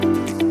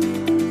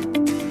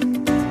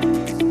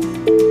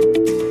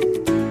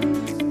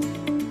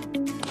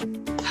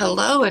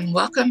Hello and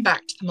welcome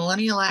back to the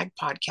Millennial Ag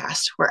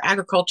podcast, where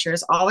agriculture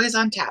is always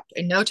on tap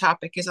and no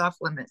topic is off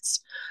limits.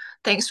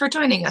 Thanks for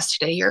joining us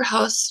today. Your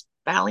hosts,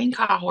 Balene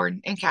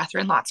Cawhorn and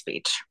Catherine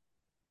Lotsbeach.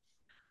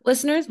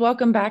 Listeners,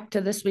 welcome back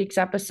to this week's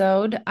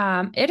episode.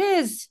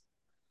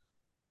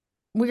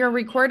 We are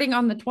recording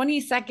on the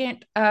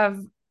 22nd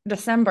of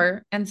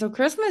December, and so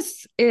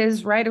Christmas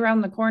is right around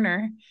the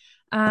corner.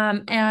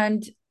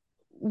 And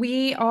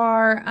we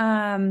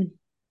are,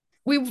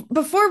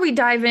 before we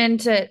dive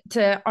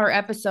into our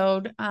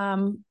episode,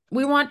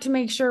 we want to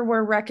make sure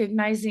we're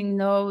recognizing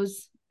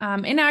those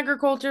in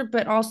agriculture,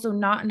 but also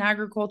not in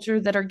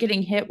agriculture that are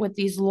getting hit with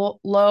these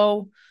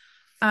low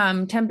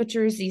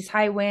temperatures, these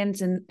high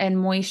winds and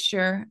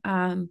moisture.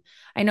 I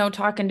know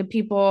talking to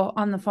people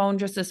on the phone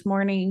just this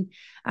morning,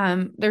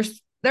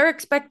 they're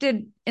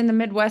expected in the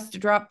Midwest to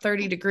drop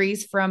 30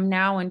 degrees from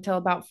now until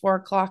about 4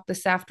 o'clock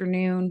this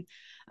afternoon.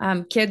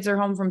 Kids are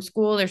home from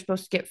school. They're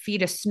supposed to get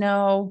feet of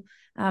snow.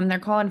 They're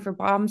calling for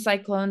bomb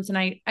cyclones. And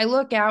I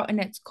look out and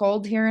it's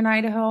cold here in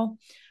Idaho,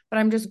 but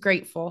I'm just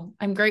grateful.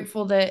 I'm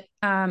grateful that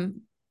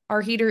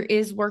our heater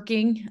is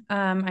working.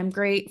 I'm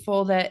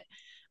grateful that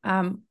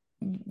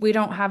we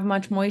don't have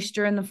much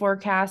moisture in the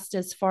forecast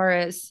as far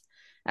as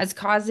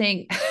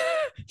causing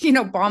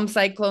bomb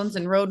cyclones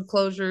and road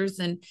closures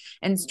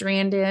and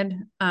stranded.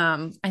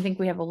 I think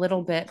we have a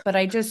little bit, but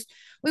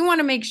we want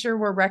to make sure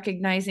we're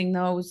recognizing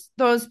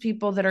those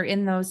people that are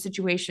in those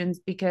situations,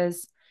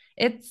 because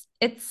it's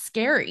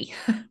scary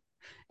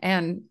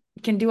and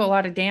can do a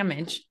lot of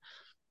damage.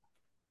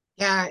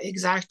 Yeah,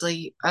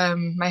 exactly.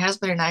 My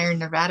husband and I are in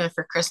Nevada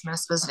for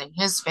Christmas visiting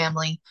his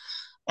family,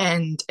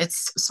 and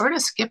it's sort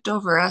of skipped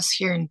over us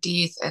here in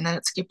Deeth, and then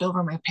it skipped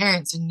over my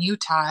parents in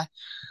Utah.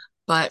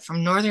 But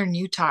from northern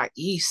Utah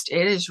east,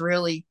 it is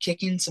really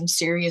kicking some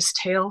serious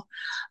tail.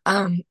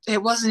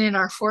 It wasn't in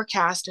our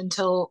forecast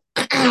until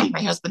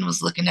my husband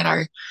was looking at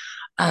our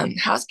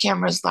house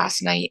cameras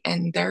last night,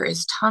 and there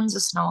is tons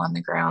of snow on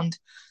the ground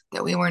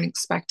that we weren't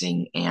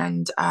expecting,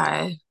 and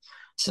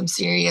some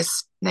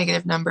serious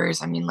negative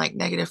numbers. I mean, like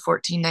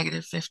 -14,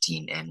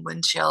 -15, and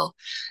wind chill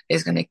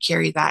is going to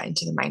carry that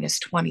into the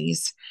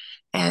 -20s.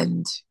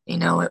 And,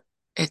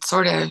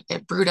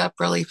 it brewed up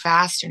really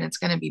fast and it's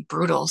going to be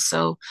brutal.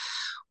 So,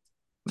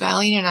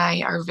 Valine and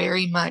I are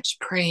very much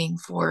praying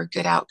for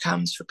good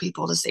outcomes for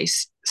people to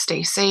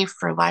stay safe,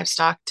 for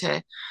livestock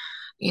to,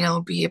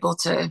 be able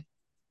to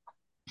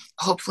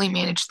hopefully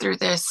manage through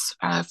this,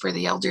 for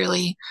the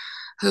elderly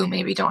who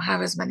maybe don't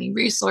have as many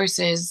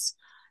resources,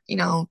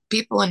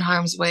 people in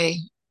harm's way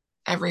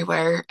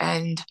everywhere.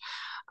 And,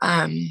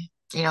 um,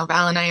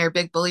 Val and I are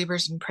big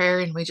believers in prayer,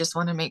 and we just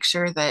want to make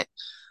sure that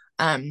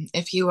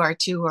if you are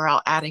too, we're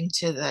all adding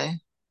to the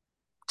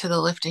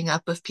lifting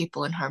up of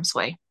people in harm's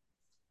way.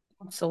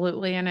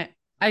 Absolutely. And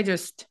I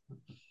just,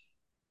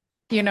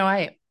 you know,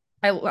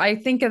 I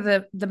think of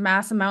the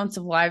mass amounts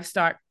of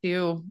livestock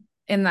too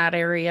in that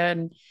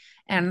area,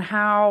 and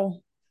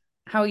how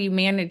you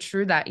manage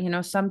through that.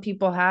 Some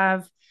people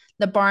have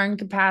the barn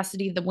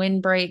capacity, the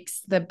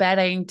windbreaks, the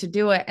bedding to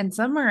do it, and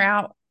some are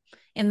out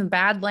in the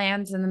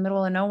badlands in the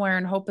middle of nowhere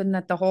and hoping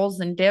that the holes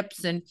and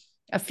dips and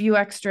a few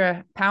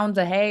extra pounds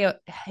of hay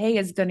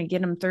is going to get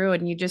them through,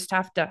 and you just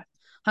have to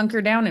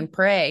hunker down and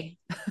pray.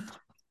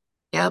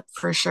 Yep,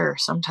 for sure.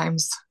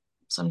 Sometimes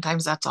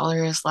that's all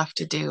there is left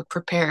to do.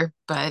 Prepare,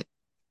 but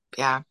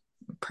yeah,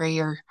 pray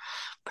your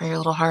pray your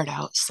little heart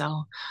out.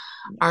 So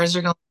ours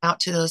are going out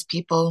to those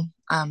people,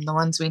 the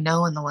ones we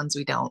know and the ones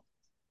we don't.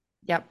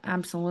 Yep,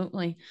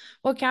 absolutely.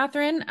 Well,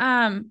 Catherine,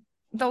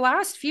 the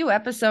last few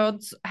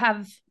episodes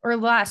or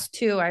last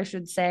two, I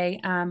should say,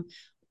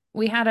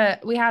 we had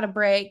a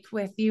break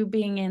with you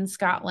being in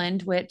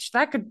Scotland, which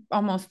that could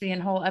almost be a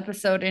whole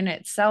episode in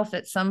itself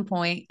at some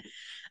point.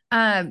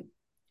 Um,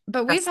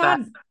 but we've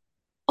That's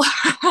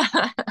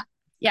that. had,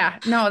 yeah,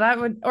 no, that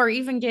would, or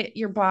even get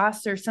your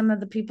boss or some of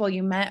the people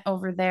you met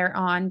over there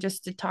on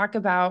just to talk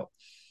about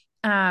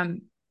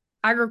um,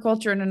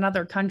 agriculture in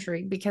another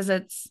country, because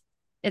it's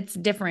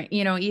different.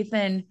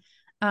 Ethan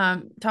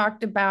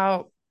talked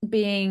about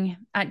being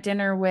at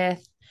dinner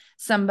with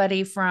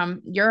somebody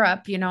from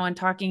Europe, and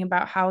talking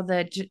about how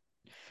the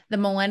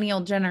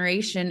millennial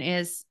generation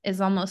is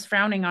almost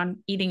frowning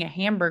on eating a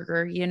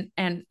hamburger.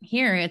 And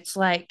here it's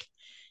like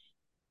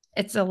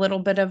it's a little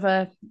bit of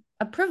a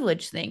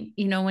privilege thing,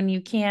 when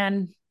you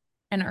can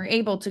and are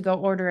able to go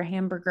order a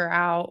hamburger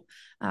out,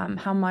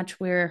 how much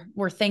we're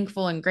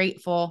thankful and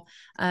grateful,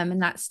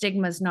 and that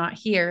stigma is not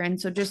here. And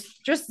so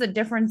just the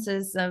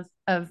differences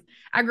of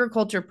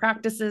agriculture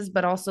practices,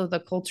 but also the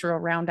culture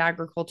around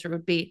agriculture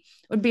would be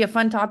a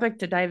fun topic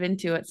to dive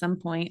into at some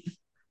point.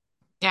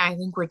 Yeah, I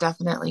think we're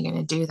definitely going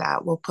to do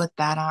that. We'll put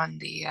that on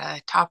the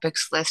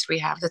topics list we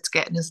have that's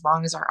getting as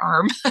long as our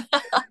arm.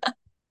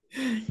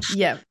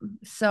 Yeah.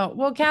 So,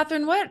 well,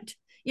 Catherine,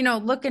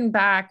 looking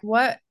back,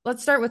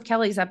 let's start with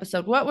Kelly's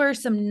episode. What were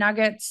some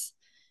nuggets,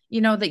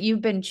 that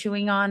you've been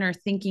chewing on or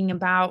thinking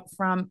about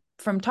from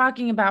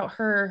talking about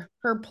her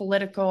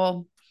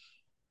political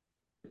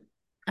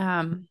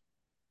um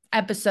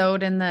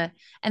episode and the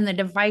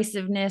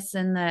divisiveness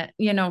and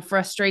the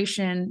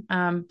frustration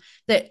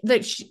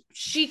that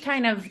she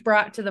kind of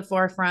brought to the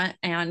forefront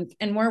and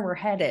where we're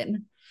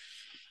headed.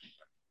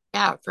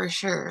 Yeah, for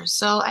sure.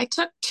 So I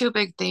took two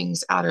big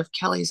things out of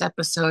Kelly's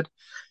episode.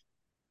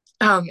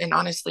 And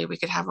honestly, we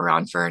could have her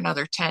on for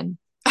another 10.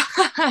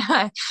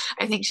 I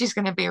think she's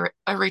going to be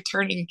a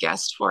returning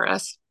guest for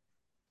us.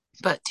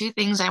 But two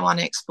things I want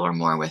to explore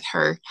more with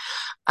her.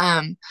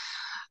 Um,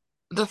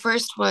 the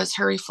first was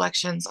her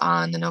reflections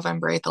on the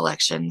November 8th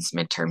elections,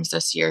 midterms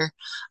this year,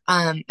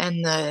 and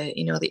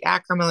the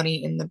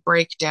acrimony and the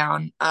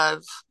breakdown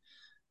of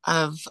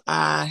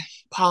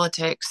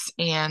politics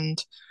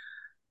and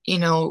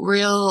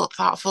real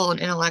thoughtful and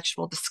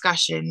intellectual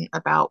discussion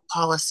about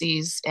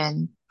policies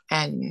and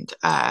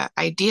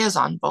ideas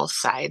on both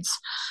sides.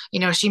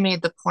 She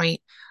made the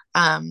point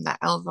that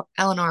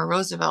Eleanor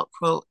Roosevelt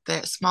quote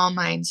that small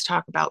minds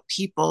talk about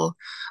people,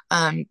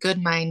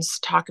 good minds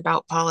talk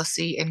about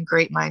policy, and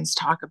great minds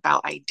talk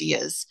about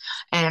ideas.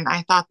 And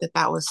I thought that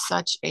that was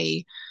such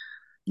a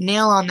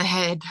nail on the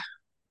head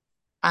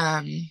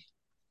um,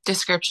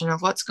 description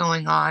of what's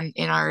going on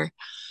in our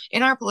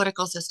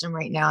political system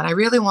right now. And I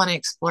really want to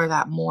explore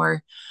that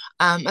more,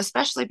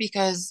 especially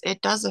because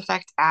it does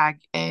affect ag.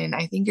 And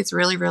I think it's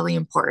really, really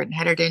important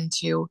headed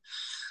into,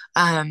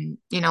 um,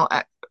 you know,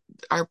 uh,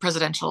 our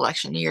presidential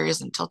election year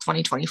is until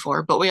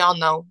 2024, but we all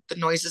know the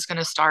noise is going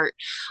to start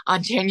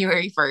on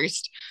January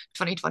 1st,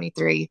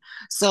 2023.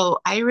 So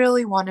I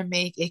really want to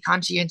make a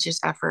conscientious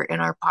effort in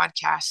our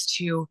podcast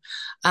to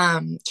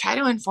try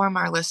to inform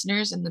our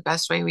listeners in the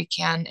best way we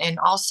can, and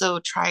also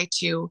try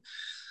to,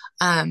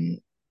 um,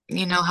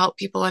 help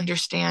people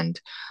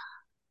understand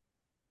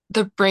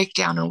the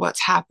breakdown of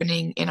what's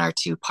happening in our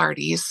two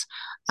parties,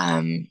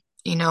 and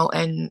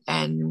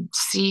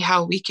see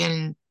how we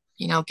can,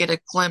 get a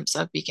glimpse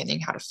of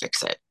beginning how to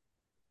fix it.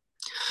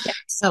 Yeah.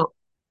 So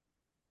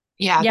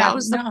yeah, Yeah, that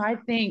was the no,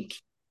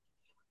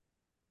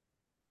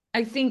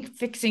 I think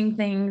fixing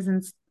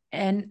things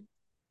and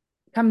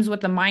comes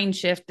with a mind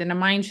shift, and a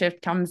mind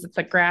shift comes at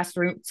the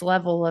grassroots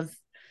level of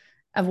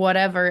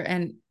whatever.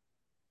 And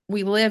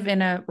we live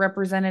in a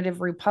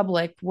representative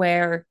republic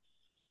where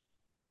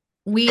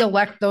we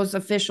elect those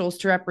officials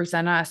to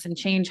represent us, and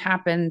change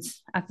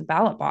happens at the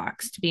ballot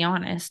box, to be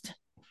honest.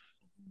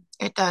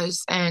 it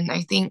does. And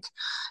I think,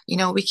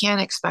 we can't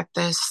expect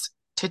this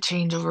to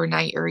change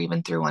overnight or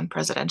even through one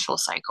presidential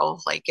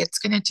cycle. Like it's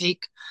going to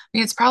take,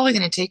 it's probably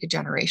going to take a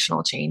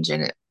generational change,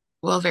 and it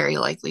will very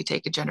likely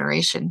take a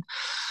generation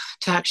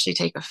to actually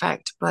take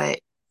effect. But,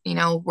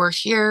 we're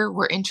here,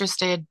 we're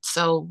interested.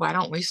 So why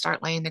don't we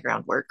start laying the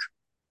groundwork?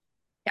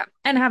 Yeah,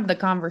 and have the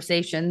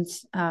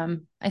conversations.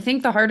 I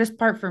think the hardest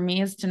part for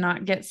me is to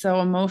not get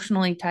so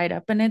emotionally tied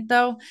up in it,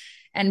 though,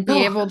 and be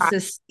Oh, able to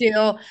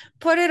still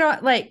put it on,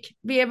 like,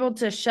 be able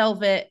to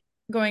shelve it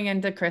going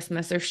into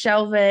Christmas, or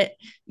shelve it,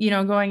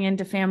 going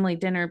into family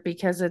dinner,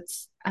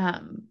 because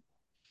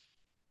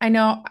I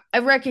know I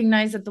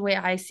recognize that the way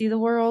I see the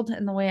world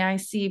and the way I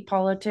see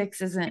politics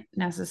isn't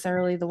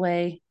necessarily the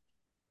way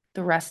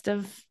the rest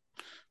of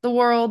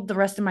the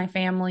rest of my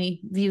family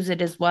views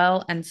it as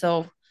well. And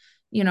so,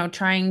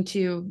 trying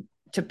to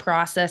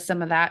process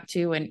some of that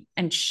too,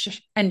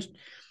 and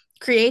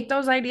create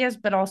those ideas,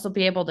 but also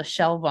be able to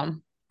shelve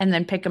them and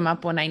then pick them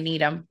up when I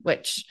need them,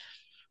 which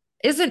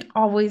isn't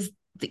always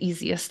the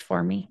easiest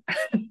for me.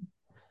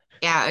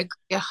 yeah, agree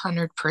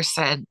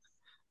 100%.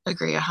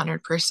 Agree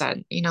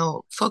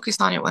 100%.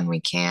 Focus on it when we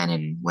can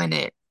and when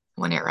it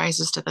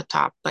rises to the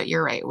top. But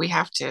you're right. We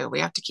have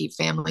to keep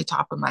family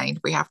top of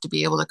mind. We have to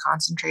be able to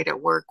concentrate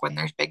at work when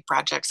there's big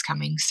projects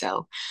coming.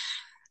 So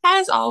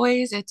as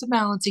always, it's a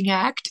balancing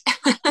act.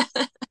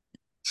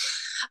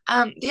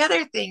 The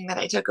other thing that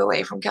I took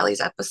away from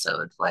Kelly's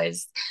episode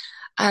was,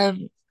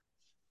 um,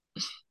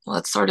 well,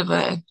 it's sort of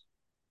a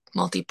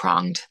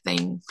multi-pronged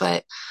thing,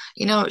 but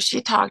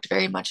she talked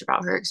very much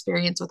about her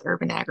experience with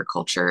urban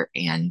agriculture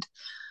and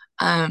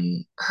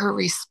her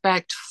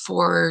respect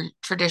for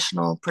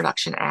traditional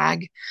production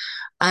ag.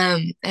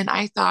 And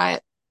I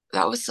thought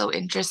that was so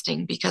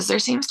interesting because there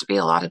seems to be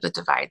a lot of a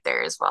divide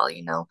there as well.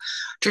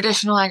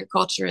 Traditional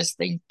agriculturists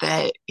think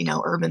that,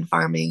 urban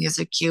farming is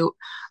a cute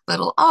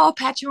little, oh,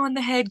 pat you on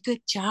the head, good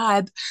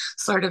job,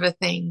 sort of a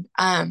thing.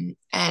 And,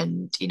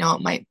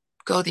 it might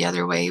go the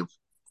other way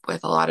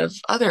with a lot of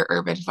other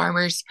urban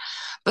farmers.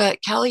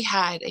 But Kelly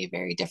had a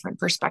very different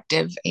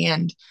perspective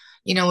and,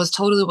 was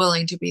totally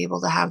willing to be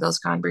able to have those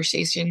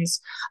conversations,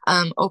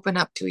 open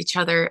up to each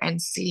other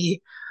and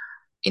see,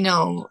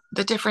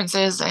 the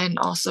differences and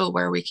also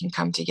where we can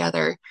come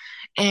together.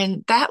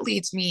 And that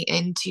leads me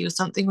into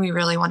something we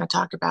really want to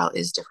talk about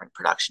is different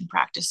production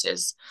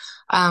practices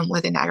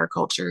within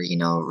agriculture.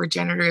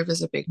 Regenerative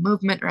is a big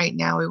movement right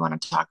now. We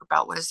want to talk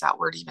about what does that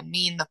word even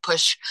mean, the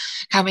push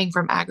coming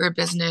from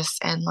agribusiness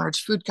and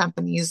large food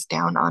companies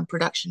down on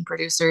production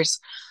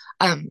producers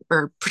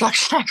or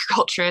production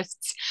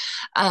agriculturists.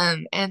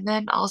 And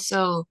then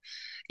also,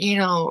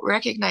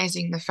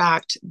 recognizing the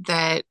fact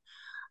that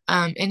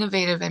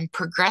innovative and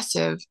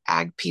progressive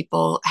ag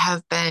people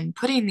have been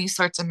putting these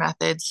sorts of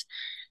methods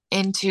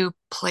into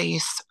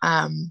place,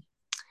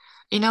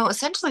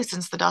 essentially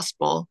since the Dust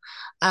Bowl,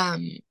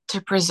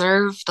 to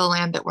preserve the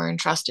land that we're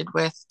entrusted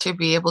with, to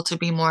be able to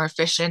be more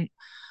efficient,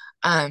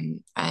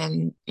 and,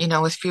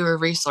 with fewer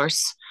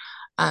resource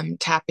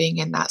tapping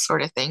and that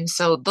sort of thing.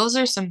 So those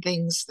are some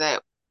things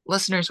that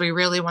listeners, we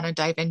really want to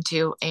dive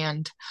into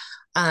and,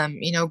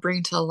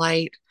 bring to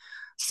light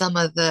some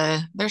of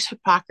there's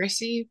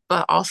hypocrisy,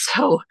 but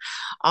also,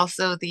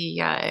 also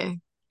the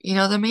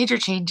major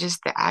changes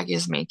that ag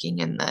is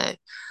making and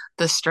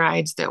the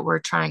strides that we're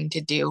trying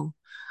to do,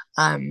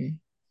 um,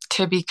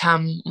 to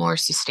become more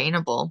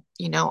sustainable,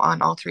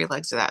 on all three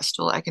legs of that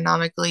stool,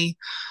 economically,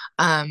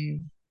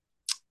 um,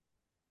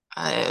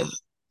 uh,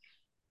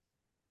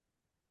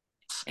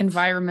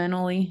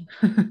 Environmentally.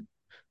 and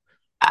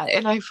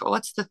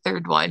what's the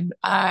third one?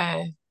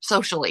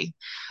 Socially.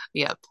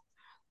 Yep.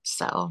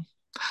 So,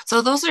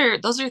 so those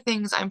are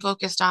things I'm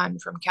focused on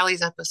from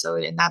Kelly's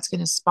episode, and that's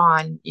going to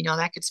spawn,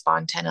 that could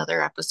spawn 10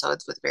 other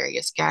episodes with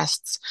various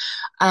guests.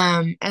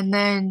 And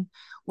then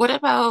what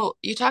about,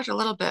 you talked a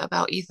little bit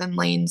about Ethan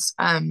Lane's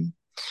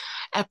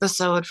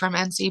episode from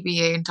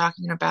NCBA and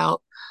talking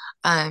about,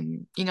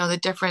 the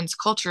difference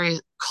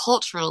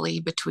culturally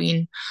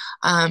between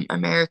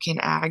American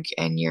ag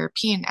and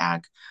European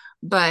ag.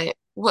 But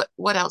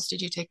what else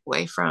did you take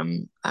away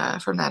from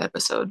that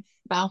episode,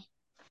 Val?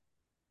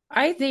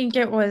 I think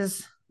it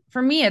was,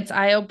 for me, it's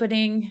eye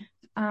opening,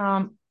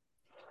 um,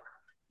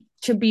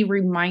 to be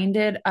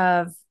reminded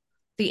of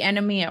the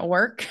enemy at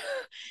work.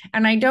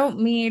 And I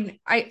don't mean,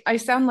 I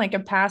sound like a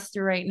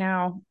pastor right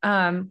now,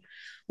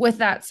 with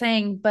that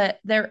saying, but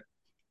there,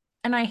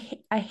 and I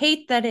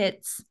hate that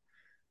it's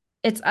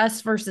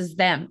us versus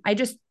them. I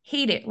just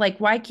hate it. Like,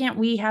 why can't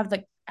we have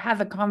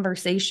a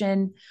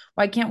conversation?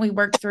 Why can't we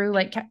work through,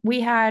 like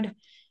we had,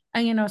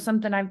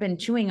 something I've been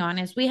chewing on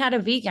is we had a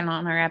vegan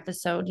on our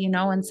episode,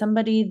 and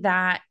somebody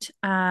that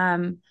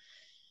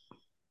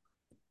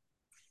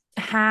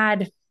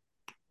had,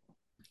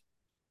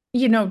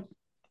 you know,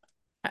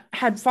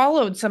 had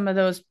followed some of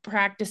those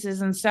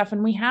practices and stuff,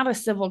 and we had a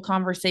civil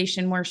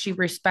conversation where she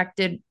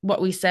respected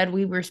what we said,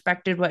 we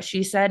respected what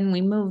she said, and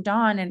we moved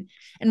on, and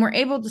we're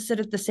able to sit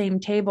at the same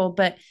table.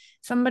 But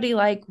somebody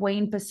like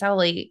Wayne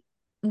Pacelli,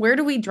 where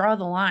do we draw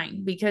the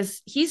line?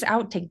 Because he's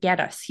out to get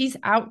us. He's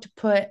out to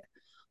put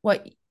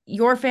what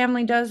your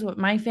family does, what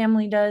my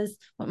family does,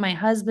 what my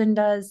husband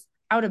does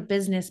out of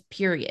business,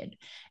 period.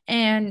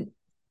 And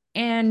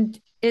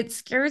it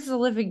scares the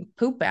living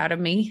poop out of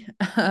me.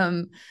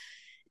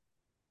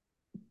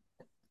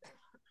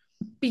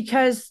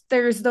 Because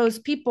there's those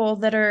people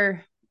that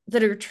are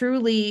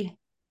truly,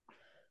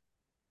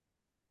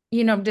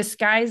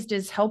 disguised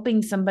as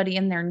helping somebody,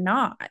 and they're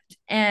not.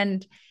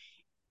 And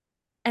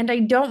and I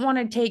don't want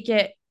to take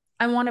it,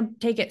 I want to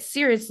take it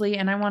seriously,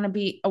 and I want to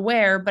be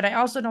aware, but I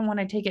also don't want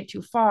to take it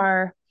too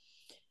far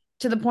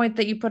to the point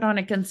that you put on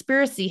a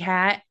conspiracy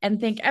hat and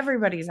think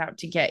everybody's out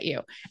to get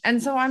you.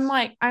 And so I'm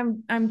like,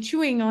 I'm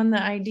chewing on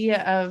the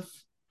idea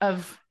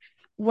of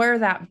where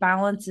that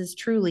balance is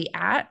truly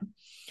at,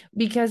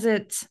 because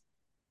it's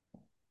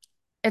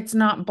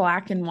not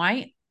black and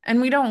white,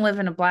 and we don't live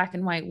in a black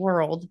and white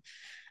world.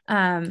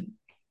 um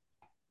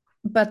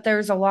but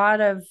there's a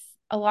lot of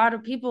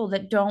people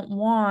that don't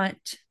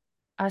want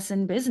us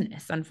in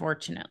business,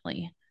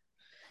 unfortunately.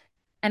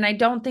 And I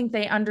don't think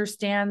they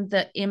understand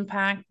the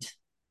impact.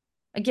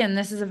 Again,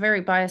 this is a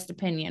very biased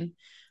opinion,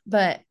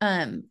 but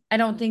I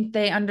don't think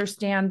they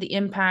understand the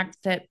impact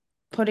that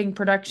putting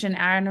production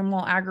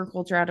animal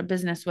agriculture out of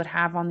business would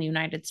have on the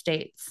United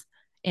States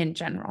in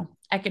general,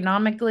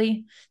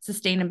 economically,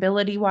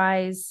 sustainability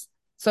wise,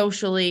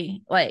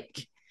 socially,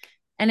 like.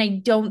 And I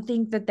don't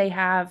think that they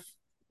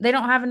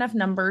don't have enough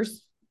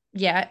numbers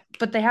yet,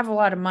 but they have a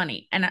lot of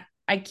money. And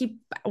I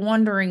keep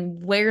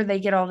wondering where they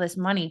get all this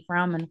money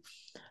from, and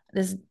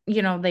this,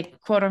 they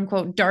quote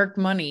unquote dark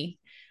money.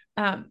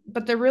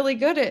 But they're really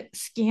good at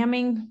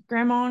scamming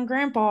grandma and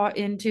grandpa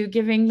into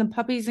giving the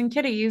puppies and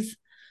kitties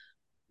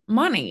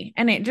money.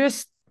 And it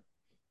just,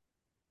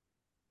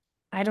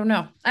 I don't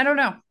know. I don't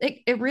know.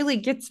 It really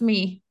gets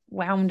me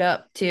wound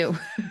up too.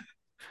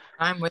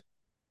 I'm with,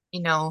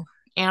 you know,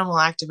 animal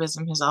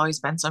activism has always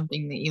been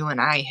something that you and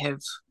I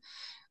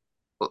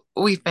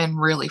we've been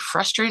really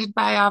frustrated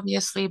by,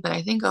 obviously, but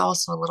I think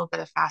also a little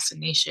bit of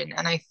fascination.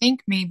 And I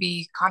think,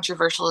 maybe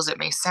controversial as it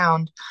may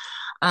sound,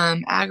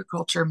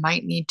 agriculture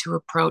might need to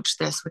approach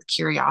this with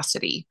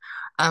curiosity,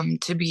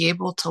 to be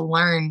able to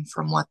learn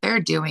from what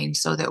they're doing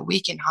so that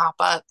we can hop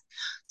up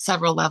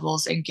several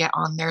levels and get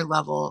on their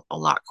level a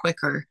lot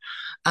quicker.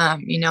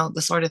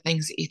 The sort of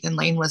things that Ethan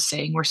Lane was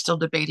saying, we're still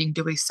debating,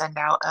 do we send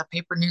out a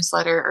paper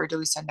newsletter or do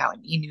we send out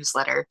an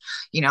e-newsletter?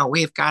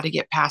 We've got to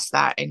get past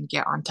that and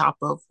get on top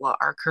of what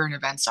our current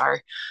events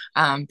are,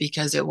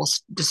 because it will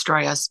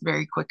destroy us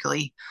very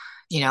quickly.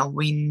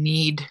 We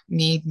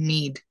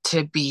need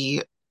to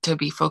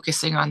be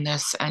focusing on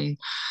this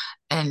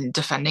and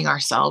defending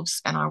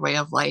ourselves and our way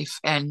of life.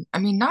 And I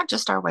mean, not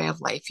just our way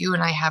of life. You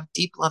and I have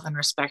deep love and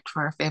respect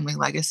for our family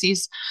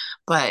legacies,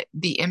 but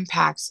the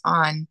impacts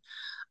on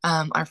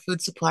our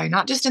food supply,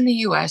 not just in the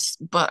US,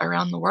 but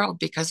around the world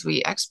because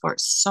we export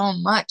so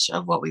much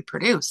of what we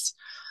produce.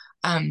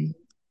 Um,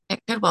 it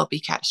could well be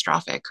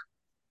catastrophic.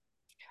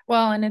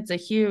 Well, and it's a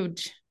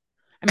huge,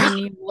 I mean,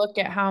 you look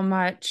at how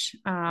much,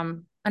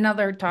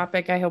 another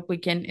topic I hope we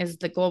can is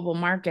the global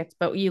markets,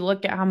 but you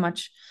look at how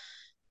much,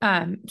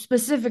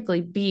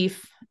 specifically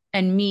beef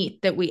and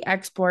meat that we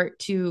export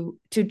to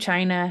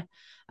China,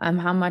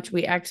 how much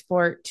we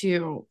export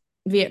to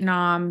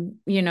Vietnam,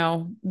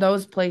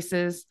 those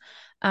places,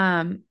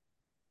 um,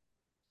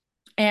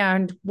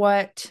 and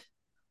what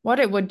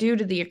it would do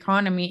to the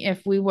economy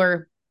if we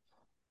were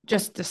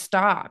just to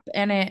stop.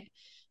 And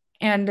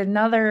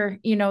another,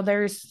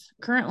 there's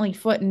currently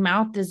foot and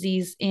mouth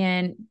disease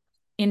in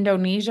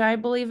Indonesia, I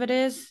believe it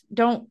is.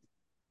 Don't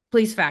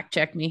Please fact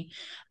check me.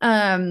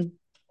 Um,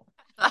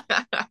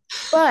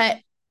 but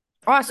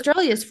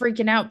Australia is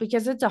freaking out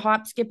because it's a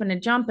hop, skip, and a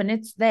jump, and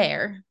it's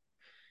there.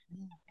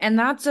 And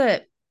that's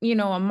a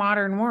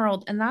modern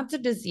world, and that's a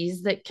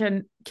disease that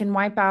can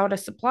wipe out a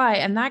supply,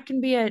 and that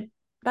can be a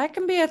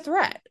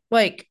threat.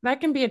 Like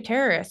that can be a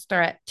terrorist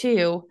threat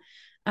too.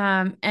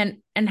 And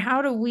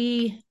how do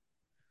we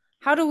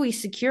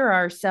secure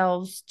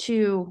ourselves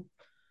to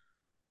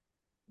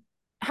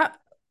how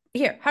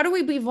how do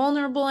we be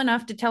vulnerable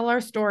enough to tell our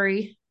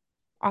story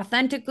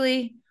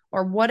authentically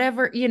or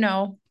whatever,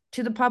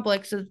 to the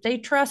public so that they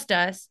trust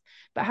us,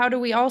 but how do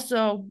we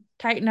also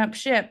tighten up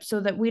ship so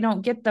that we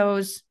don't get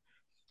those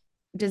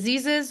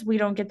diseases, we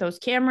don't get those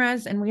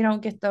cameras, and we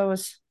don't get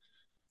those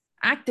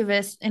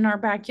activists in our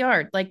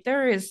backyard? Like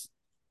there is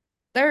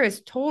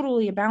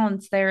totally a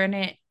balance there,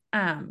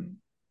 um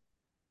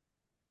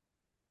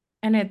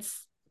and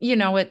it's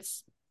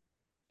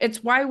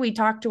why we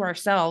talk to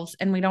ourselves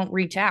and we don't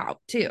reach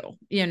out too,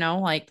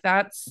 like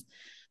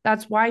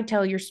that's why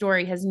tell your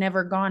story has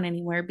never gone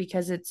anywhere,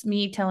 because it's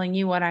me telling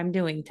you what I'm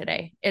doing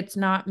today. It's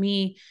not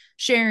me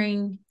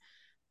sharing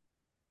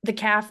the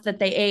calf that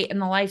they ate in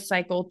the life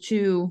cycle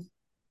to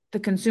the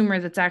consumer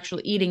that's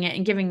actually eating it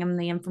and giving them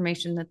the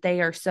information that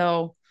they are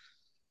so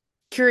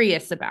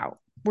curious about.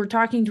 We're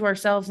talking to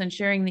ourselves and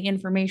sharing the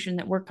information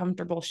that we're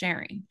comfortable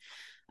sharing,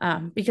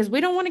 because we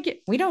don't want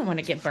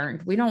to get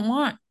burned. We don't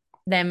want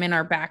them in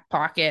our back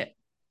pocket,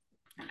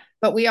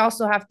 but we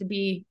also have to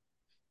be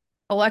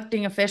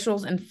electing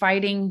officials and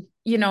fighting,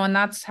 and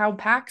that's how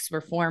PACs were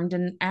formed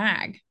in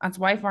ag. That's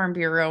why Farm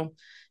Bureau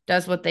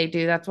does what they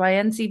do. That's why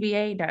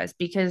NCBA does,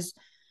 because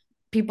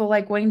people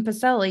like Wayne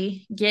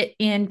Pacelli get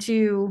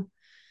into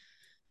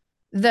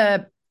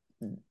the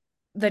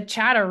the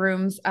chatter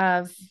rooms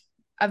of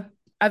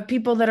of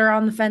people that are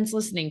on the fence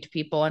listening to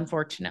people,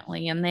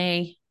 unfortunately, and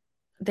they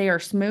are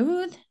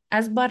smooth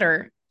as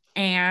butter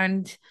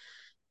and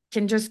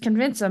can just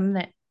convince them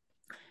that,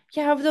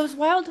 yeah, of those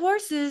wild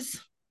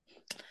horses,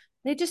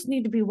 they just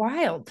need to be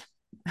wild.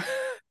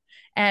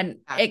 And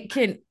it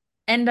can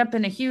end up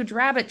in a huge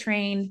rabbit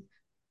train.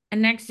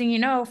 And next thing you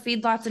know,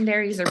 feedlots and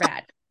dairies are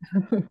bad.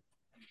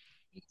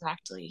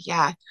 Exactly.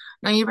 Yeah.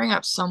 Now you bring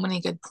up so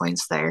many good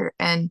points there.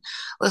 And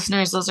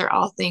listeners, those are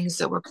all things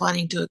that we're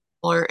planning to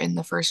explore in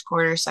the first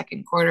quarter,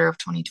 second quarter of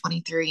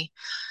 2023.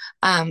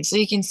 So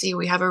you can see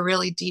we have a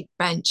really deep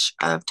bench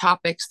of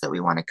topics that we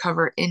want to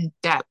cover in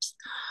depth,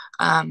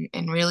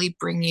 and really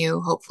bring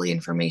you hopefully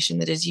information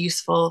that is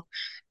useful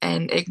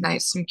and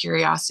ignites some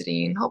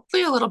curiosity and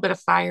hopefully a little bit of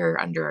fire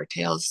under our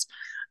tails,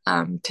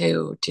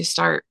 to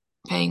start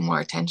paying more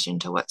attention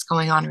to what's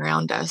going on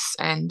around us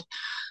and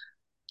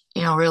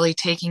really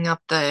taking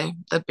up the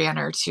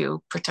banner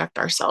to protect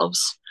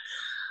ourselves.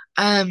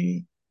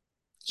 Um,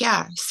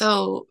 yeah,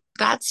 so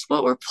that's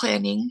what we're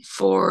planning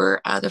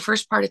for the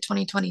first part of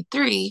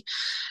 2023.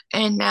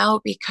 And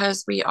now,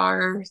 because we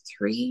are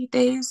 3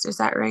 days, is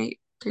that right?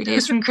 3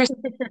 days from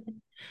Christmas,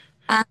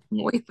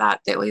 we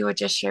thought that we would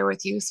just share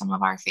with you some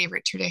of our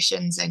favorite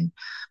traditions and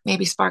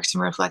maybe spark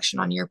some reflection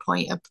on your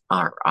point of,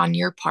 or on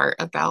your part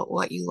about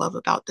what you love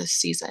about this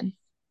season.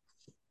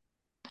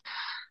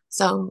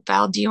 So,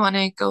 Val, do you want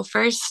to go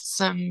first?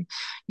 Some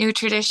new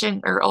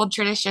tradition or old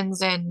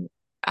traditions, and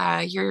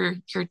you're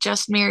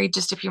just married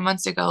just a few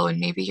months ago, and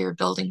maybe you're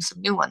building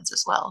some new ones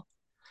as well.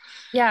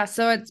 Yeah,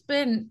 so it's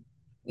been,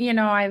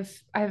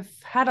 I've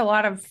had a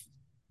lot of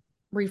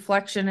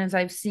reflection as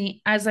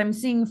I'm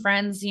seeing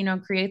friends,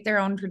 create their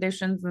own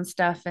traditions and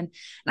stuff. And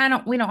I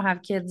don't we don't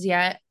have kids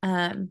yet.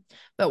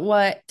 But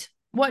what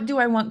do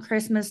I want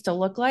Christmas to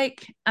look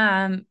like?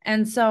 And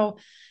so,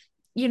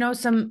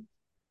 some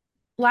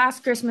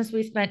last Christmas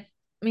we spent,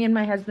 me and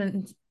my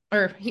husband,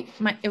 or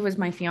it was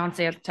my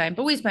fiance at the time,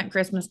 but we spent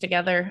Christmas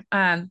together.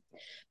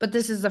 But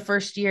this is the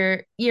first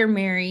year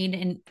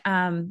married,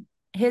 and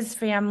his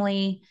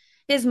family,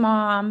 his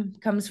mom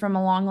comes from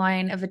a long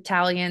line of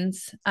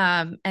Italians,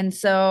 and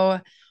so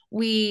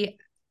we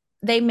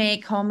they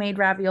make homemade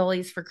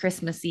raviolis for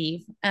Christmas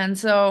Eve, and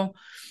so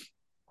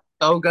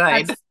Oh,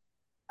 good. that's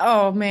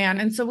oh man.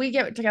 And so we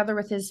get together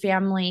with his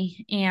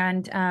family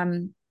and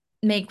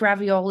make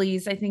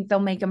raviolis. I think they'll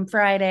make them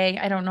Friday.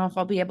 I don't know if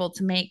I'll be able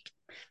to make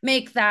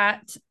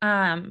that.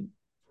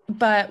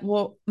 But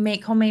we'll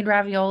make homemade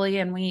ravioli,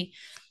 and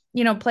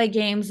play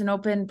games and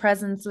open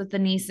presents with the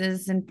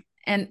nieces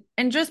and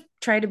just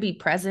try to be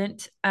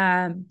present.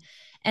 And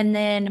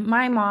then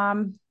my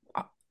mom,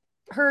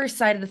 her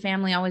side of the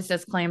family always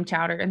does clam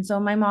chowder. And so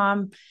my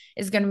mom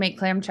is going to make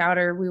clam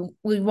chowder.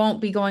 We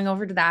won't be going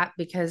over to that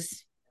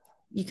because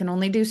you can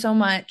only do so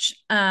much.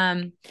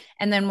 And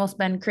then we'll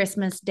spend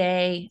Christmas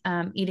Day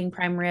eating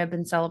prime rib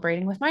and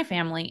celebrating with my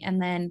family.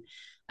 And then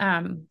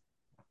um,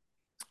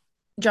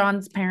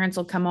 John's parents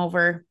will come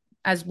over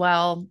as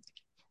well.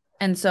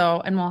 And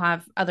we'll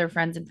have other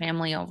friends and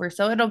family over.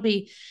 So it'll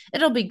be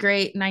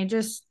great. And I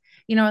just,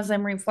 as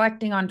I'm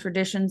reflecting on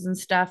traditions and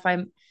stuff,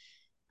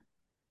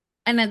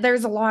 and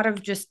there's a lot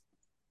of just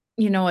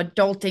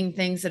adulting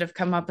things that have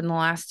come up in the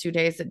last 2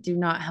 days that do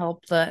not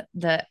help the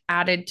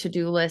added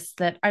to-do list,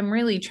 that I'm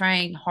really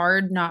trying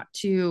hard not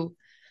to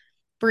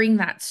bring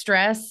that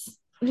stress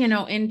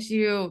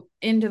into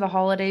the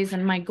holidays.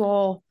 And my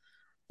goal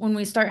when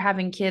we start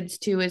having kids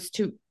too is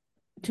to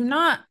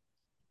not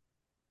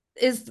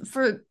is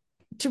for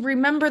to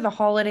remember the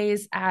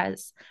holidays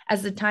as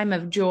the time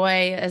of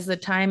joy, as the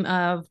time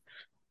of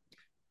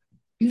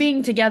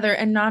being together,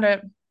 and not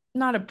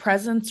a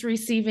presents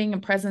receiving, a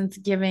presents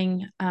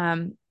giving.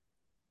 And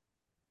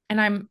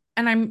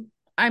I'm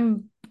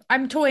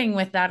toying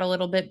with that a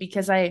little bit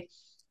because I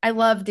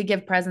love to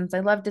give presents.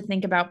 I love to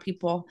think about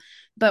people,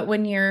 but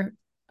when you're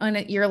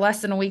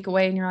less than a week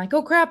away and you're like,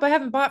 oh crap, I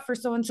haven't bought for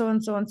so and so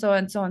and so and so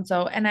and so and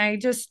so, and I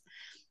just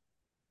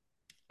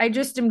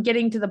am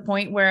getting to the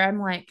point where I'm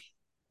like,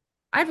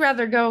 I'd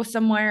rather go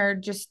somewhere,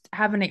 just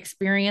have an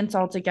experience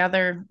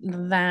altogether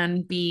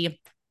than be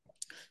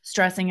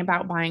stressing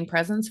about buying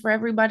presents for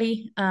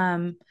everybody.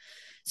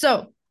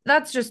 So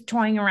that's just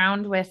toying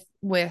around with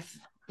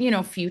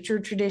future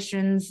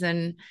traditions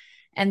and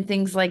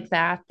things like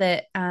that.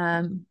 That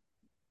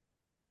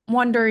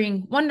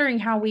wondering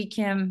how we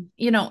can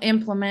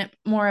implement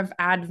more of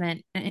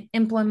Advent,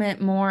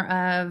 implement more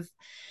of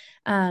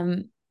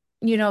um,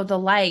 the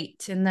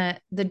light and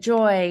the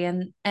joy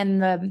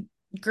and the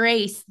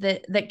grace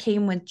that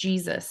came with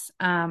Jesus.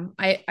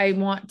 I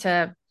want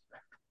to.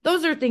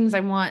 Those are things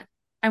I want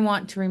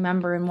to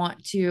remember and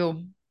want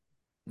to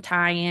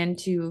tie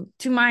into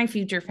to my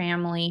future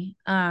family.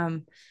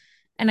 And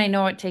I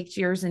know it takes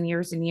years and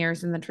years and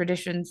years, and the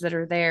traditions that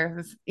are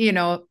there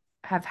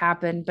have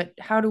happened. But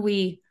how do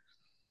we?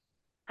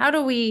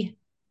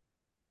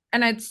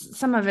 And it's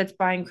some of it's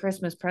buying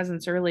Christmas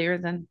presents earlier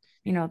than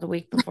the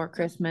week before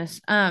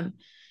Christmas.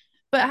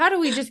 But how do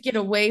we just get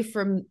away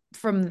from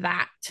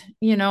that,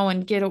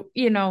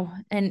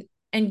 and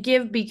and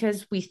give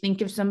because we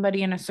think of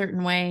somebody in a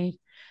certain way,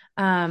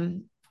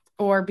 um,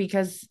 or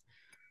because,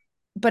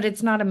 but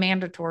it's not a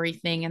mandatory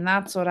thing, and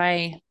that's what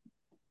I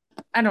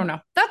don't know.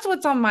 That's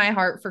what's on my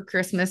heart for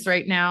Christmas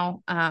right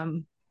now.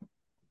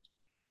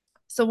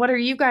 So what are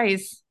your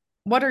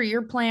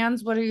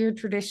plans? What are your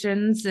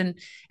traditions? And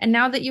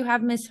now that you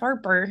have Miss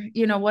Harper,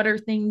 what are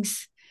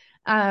things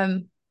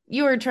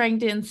you are trying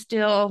to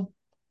instill,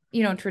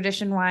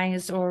 tradition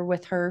wise or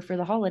with her for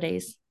the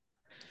holidays?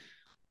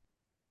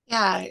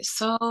 Yeah,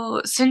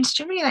 so since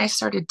Jimmy and I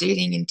started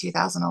dating in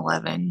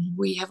 2011,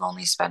 we have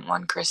only spent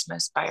one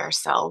Christmas by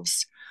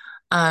ourselves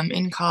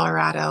in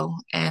Colorado.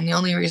 And the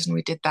only reason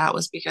we did that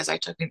was because I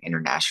took an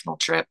international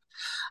trip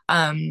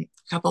a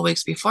couple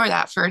weeks before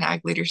that for an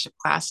ag leadership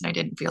class, and I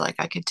didn't feel like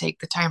I could take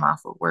the time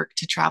off of work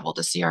to travel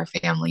to see our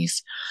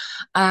families.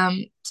 So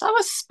that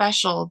was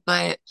special,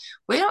 but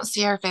we don't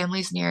see our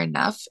families near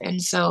enough.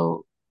 And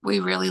so we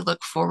really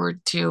look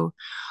forward to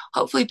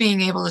hopefully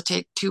being able to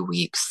take 2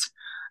 weeks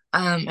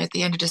at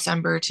the end of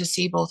December to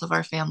see both of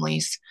our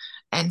families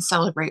and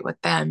celebrate with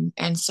them.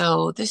 And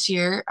so this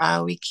year,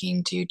 we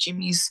came to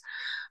Jimmy's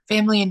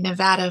family in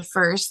Nevada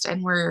first,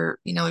 and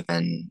we've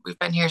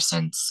been here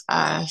since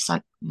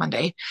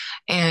Monday,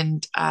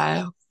 and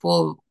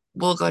we'll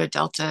go to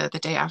Delta the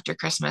day after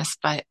Christmas.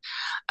 But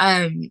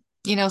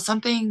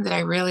something that I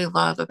really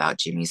love about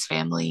Jimmy's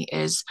family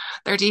is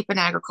they're deep in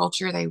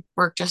agriculture. They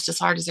work just as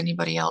hard as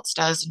anybody else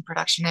does in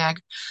production ag,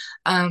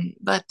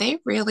 but they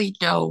really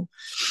know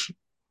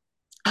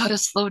how to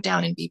slow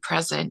down and be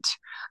present.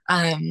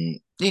 Um,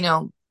 you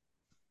know,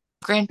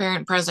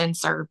 Grandparent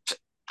presents are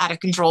out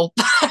of control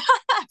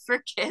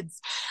for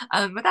kids,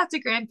 but that's a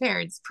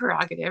grandparent's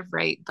prerogative,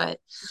 right? But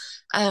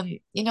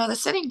the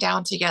sitting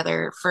down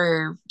together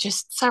for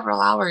just several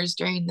hours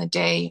during the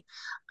day,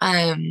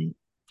 and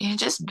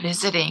just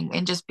visiting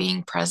and just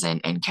being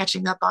present and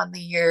catching up on the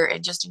year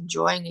and just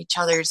enjoying each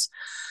other's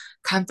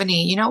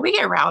company. We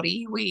get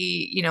rowdy.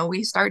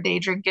 We start day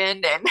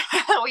drinking and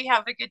we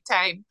have a good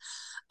time.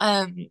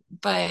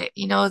 But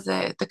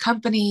the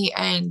company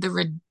and the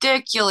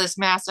ridiculous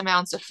mass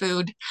amounts of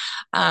food,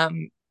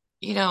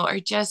 are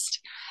just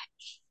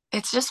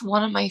it's just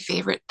one of my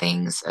favorite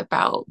things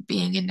about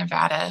being in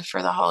Nevada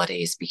for the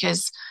holidays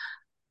because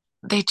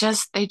they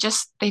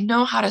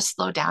know how to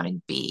slow down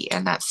and be,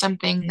 and that's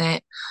something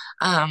that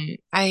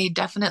I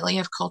definitely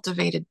have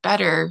cultivated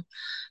better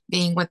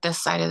being with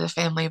this side of the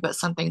family, but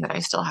something that I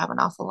still have an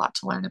awful lot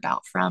to learn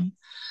about from.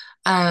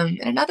 And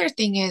another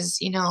thing is,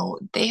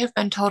 they have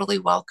been totally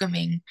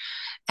welcoming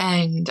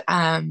and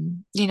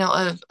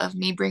of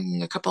me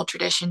bringing a couple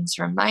traditions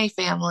from my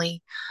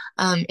family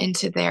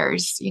into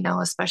theirs,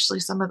 especially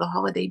some of the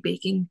holiday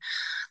baking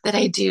that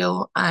I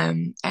do.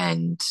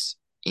 And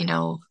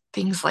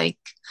things like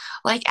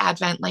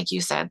Advent, like you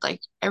said, like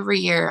every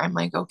year I'm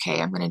like,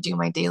 okay, I'm going to do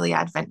my daily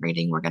Advent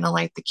reading. We're going to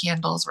light the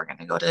candles. We're going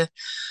to go to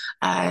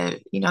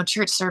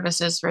church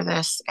services for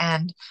this.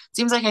 And it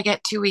seems like I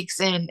get 2 weeks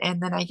in and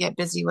then I get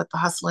busy with the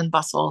hustle and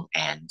bustle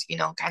and,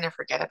 kind of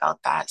forget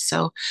about that.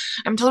 So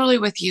I'm totally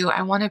with you.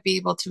 I want to be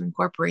able to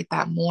incorporate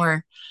that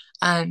more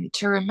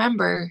to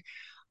remember,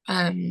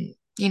 um,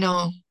 you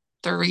know,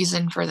 the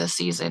reason for the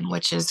season,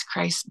 which is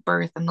Christ's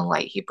birth and the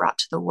light he brought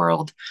to the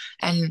world,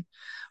 and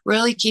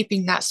really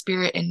keeping that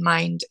spirit in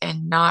mind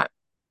and not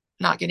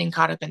getting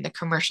caught up in the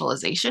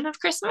commercialization of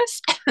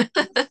Christmas.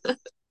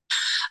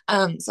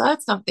 So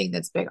that's something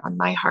that's big on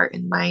my heart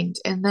and mind.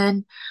 And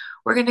then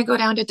we're going to go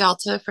down to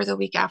Delta for the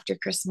week after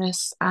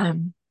Christmas.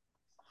 And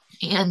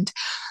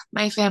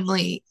my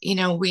family,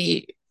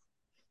 we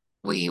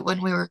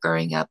when we were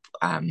growing up,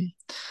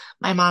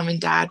 my mom and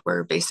dad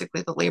were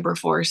basically the labor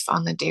force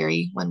on the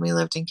dairy when we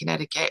lived in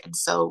Connecticut. And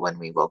so when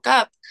we woke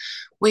up,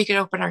 we could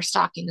open our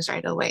stockings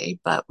right away,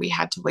 but we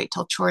had to wait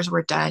till chores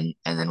were done.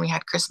 And then we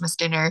had Christmas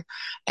dinner,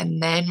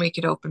 and then we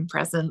could open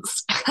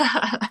presents,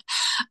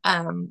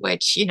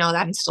 which,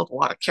 that instilled a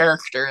lot of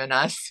character in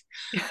us.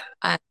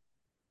 Uh,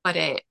 but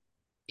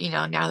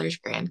now there's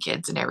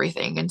grandkids and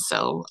everything. And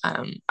so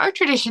our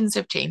traditions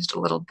have changed a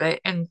little bit.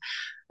 And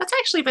that's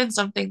actually been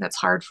something that's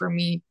hard for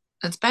me.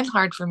 It's been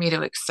hard for me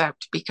to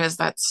accept because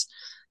that's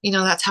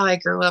how I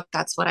grew up.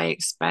 That's what I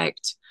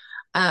expect.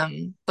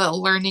 But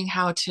learning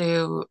how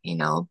to,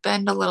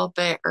 bend a little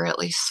bit or at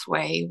least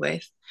sway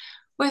with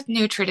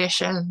new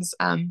traditions,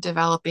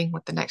 developing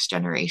with the next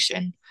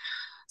generation.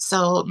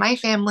 So my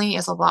family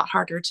is a lot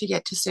harder to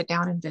get to sit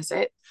down and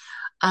visit.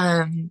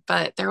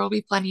 But there will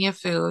be plenty of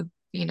food,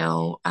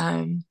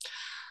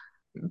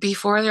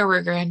 before there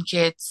were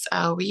grandkids,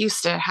 we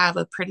used to have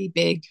a pretty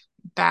big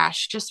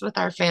bash just with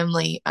our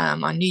family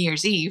on New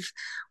Year's Eve.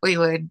 We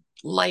would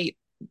light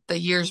the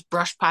year's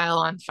brush pile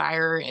on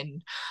fire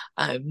and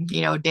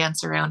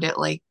dance around it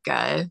like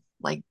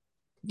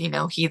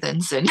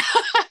heathens and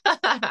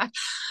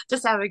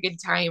just have a good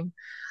time.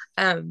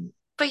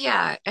 But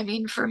yeah, I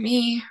mean, for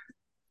me,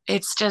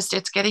 it's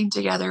getting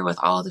together with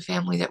all the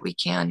family that we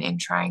can and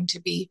trying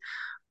to be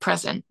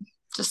present,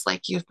 just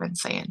like you've been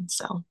saying.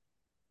 So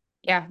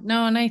Yeah,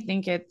 no, and I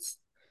think, as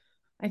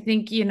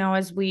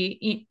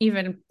we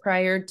even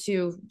prior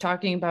to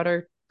talking about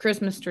our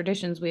Christmas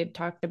traditions, we had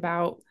talked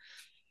about,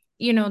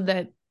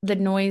 that the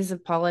noise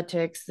of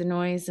politics, the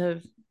noise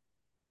of,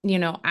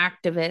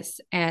 activists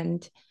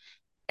and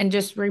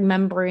just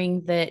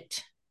remembering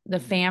that the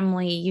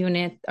family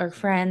unit, our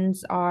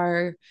friends,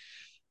 our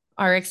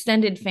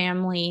extended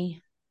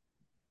family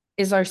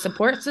is our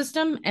support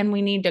system, and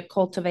we need to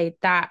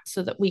cultivate that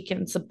so that we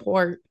can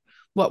support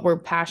what we're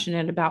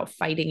passionate about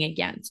fighting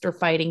against or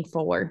fighting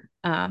for.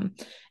 And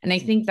I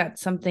think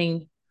that's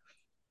something,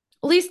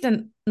 at least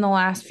in the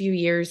last few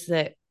years,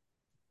 that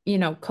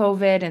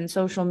COVID and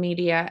social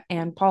media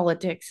and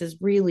politics has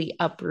really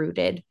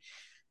uprooted.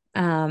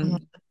 mhm.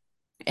 Um,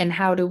 and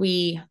how do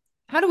we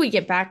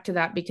get back to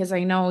that? Because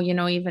I know,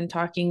 even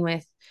talking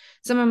with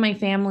some of my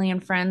family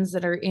and friends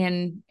that are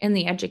in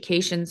the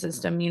education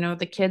system,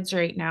 the kids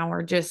right now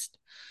are just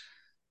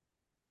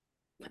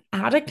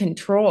out of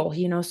control.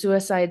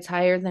 Suicide's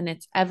higher than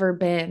it's ever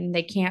been.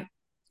 They can't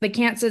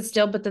sit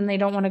still, but then they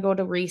don't want to go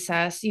to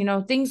recess,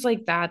 things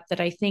like that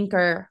I think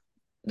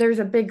there's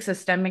a big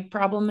systemic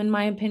problem, in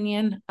my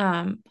opinion,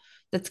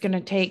 that's going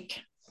to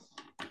take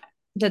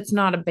that's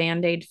not a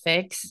band-aid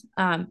fix.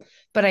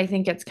 But I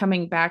think it's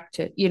coming back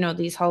to,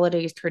 these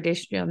holidays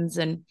traditions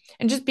and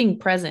just being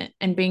present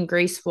and being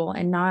graceful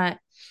and not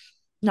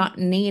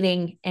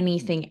needing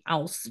anything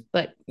else,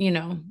 but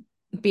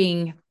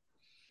being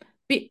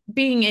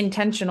being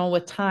intentional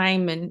with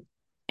time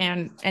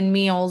and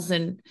meals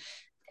and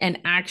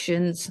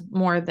actions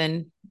more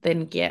than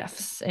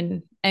gifts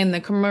and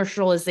the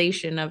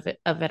commercialization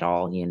of it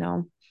all.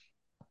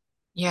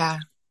 Yeah.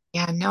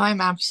 Yeah, no,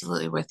 I'm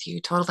absolutely with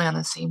you, totally on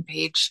the same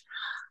page.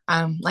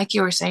 Like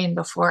you were saying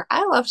before,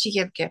 I love to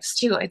give gifts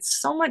too. It's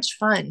so much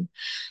fun,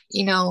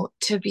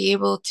 to be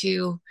able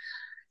to,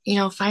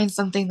 find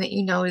something that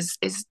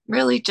is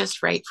really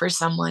just right for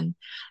someone.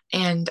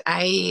 And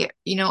I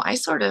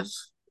sort of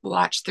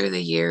watch through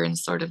the year and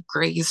sort of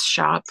graze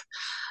shop.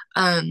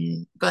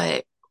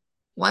 But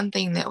one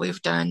thing that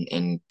we've done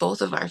in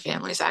both of our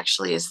families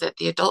actually is that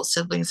the adult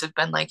siblings have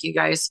been like, you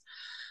guys,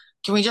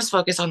 can we just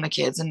focus on the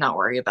kids and not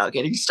worry about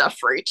getting stuff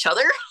for each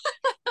other?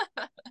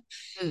 And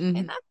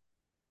Mm-mm. that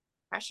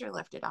pressure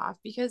lifted off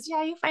because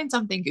yeah, you find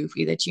something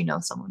goofy that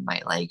someone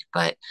might like,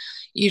 but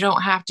you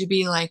don't have to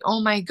be like,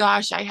 oh my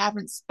gosh, I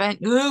haven't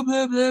spent blah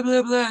blah blah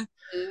blah blah.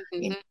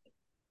 You know, Mhm.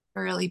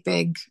 a really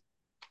big,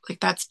 like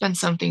that's been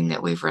something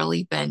that we've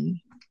really been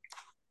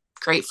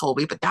grateful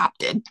we've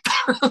adopted.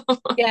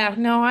 Yeah,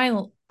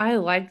 no, I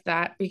like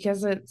that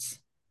because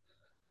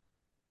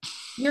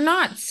you're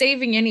not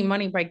saving any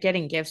money by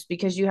getting gifts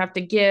because you have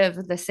to give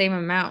the same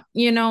amount,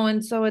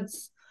 and so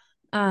it's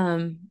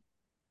um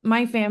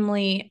my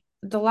family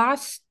the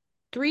last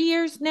 3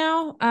 years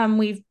now,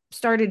 we've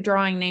started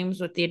drawing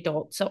names with the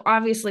adults. So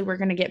obviously we're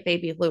gonna get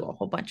baby Lou a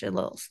whole bunch of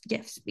little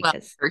gifts Well,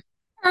 because for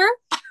sure.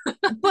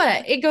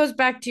 but it goes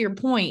back to your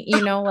point,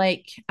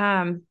 like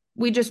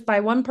we just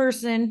buy one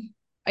person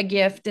a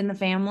gift in the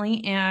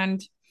family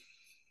and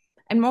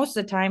most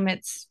of the time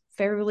it's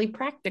fairly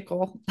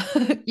practical,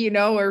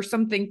 or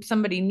something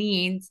somebody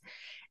needs.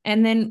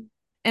 And then,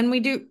 and we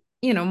do,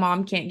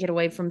 mom can't get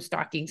away from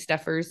stocking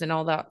stuffers and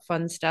all that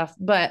fun stuff.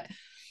 But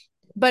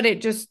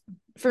it just,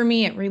 for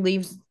me, it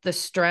relieves the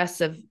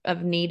stress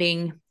of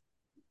needing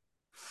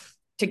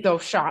to go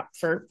shop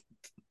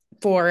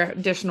for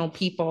additional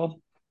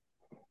people.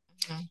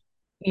 Mhm.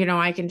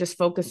 I can just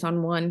focus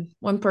on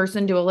one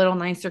person, do a little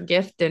nicer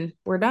gift, and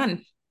we're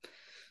done.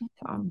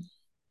 Um,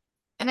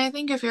 And I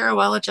think if you're a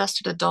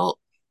well-adjusted adult,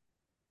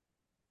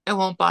 it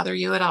won't bother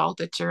you at all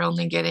that you're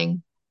only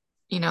getting,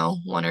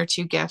 one or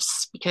two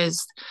gifts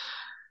because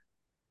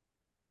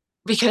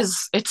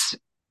it's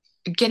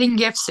getting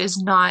gifts is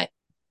not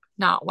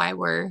why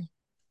we're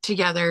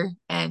together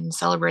and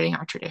celebrating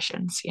our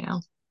traditions.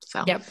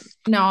 So, yep.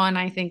 No, and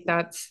I think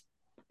I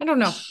don't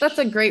know, that's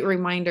a great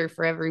reminder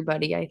for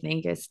everybody, I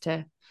think, is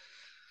to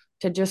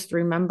just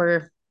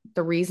remember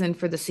the reason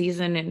for the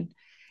season.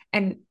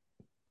 And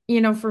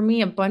for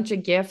me, a bunch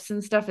of gifts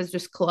and stuff is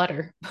just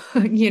clutter,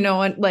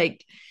 and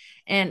like,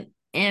 and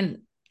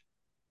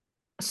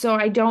so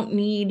I don't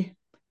need,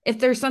 if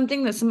there's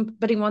something that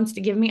somebody wants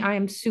to give me, I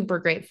am super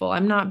grateful.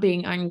 I'm not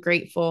being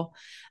ungrateful.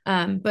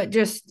 But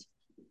just,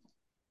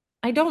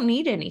 I don't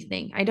need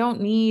anything. I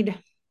don't need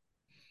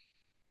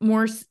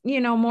more,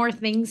 more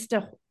things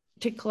to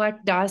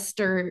collect dust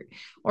or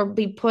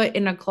be put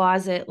in a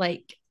closet.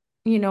 Like,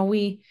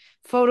 we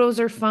photos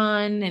are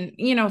fun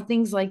and,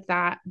 things like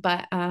that.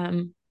 But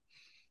I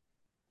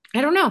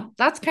don't know.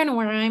 That's kind of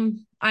where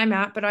I'm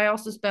at, but I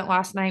also spent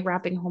last night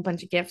wrapping a whole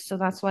bunch of gifts, so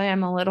that's why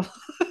I'm a little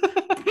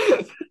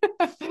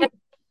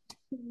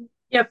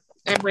yep,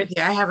 I'm with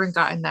you. I haven't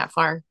gotten that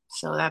far,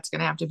 so that's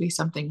gonna have to be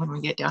something when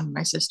we get down to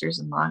my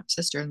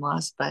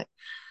sister-in-laws. But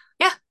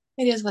yeah,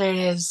 it is what it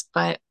is.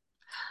 But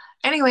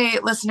anyway,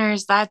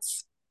 listeners,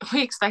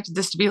 we expected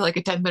this to be like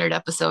a 10-minute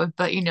episode,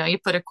 but you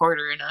put a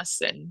quarter in us,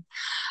 and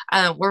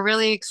we're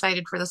really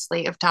excited for the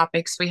slate of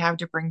topics we have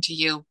to bring to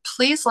you.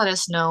 Please let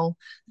us know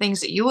things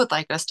that you would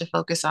like us to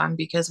focus on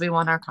because we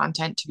want our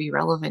content to be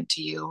relevant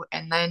to you.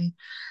 And then,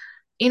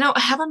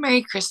 have a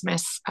Merry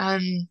Christmas.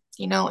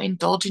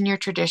 Indulge in your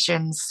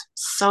traditions,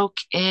 soak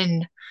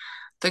in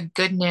the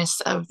goodness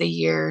of the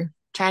year.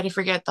 Try to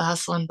forget the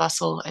hustle and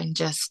bustle and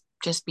just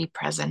be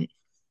present.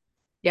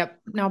 Yep.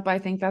 Nope. I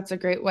think that's a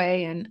great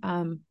way. And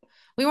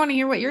we want to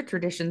hear what your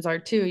traditions are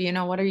too.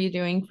 What are you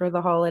doing for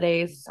the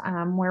holidays?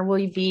 Where will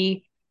you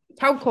be?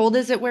 How cold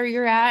is it where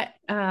you're at?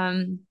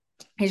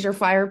 Is your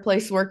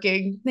fireplace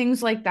working?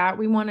 Things like that.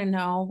 We want to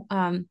know.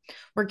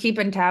 We're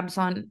keeping tabs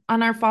on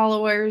our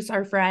followers,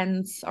 our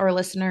friends, our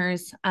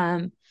listeners.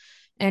 And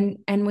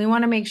we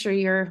want to make sure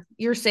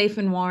you're safe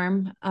and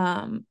warm.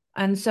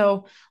 And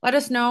so let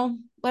us know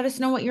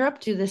what you're up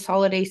to this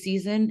holiday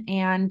season.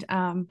 And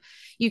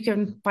you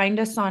can find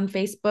us on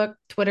Facebook,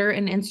 Twitter,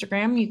 and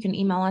Instagram. You can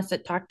email us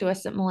at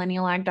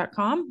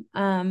talktous@millennialag.com.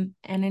 And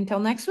until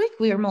next week,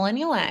 we are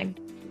Millennial Ag.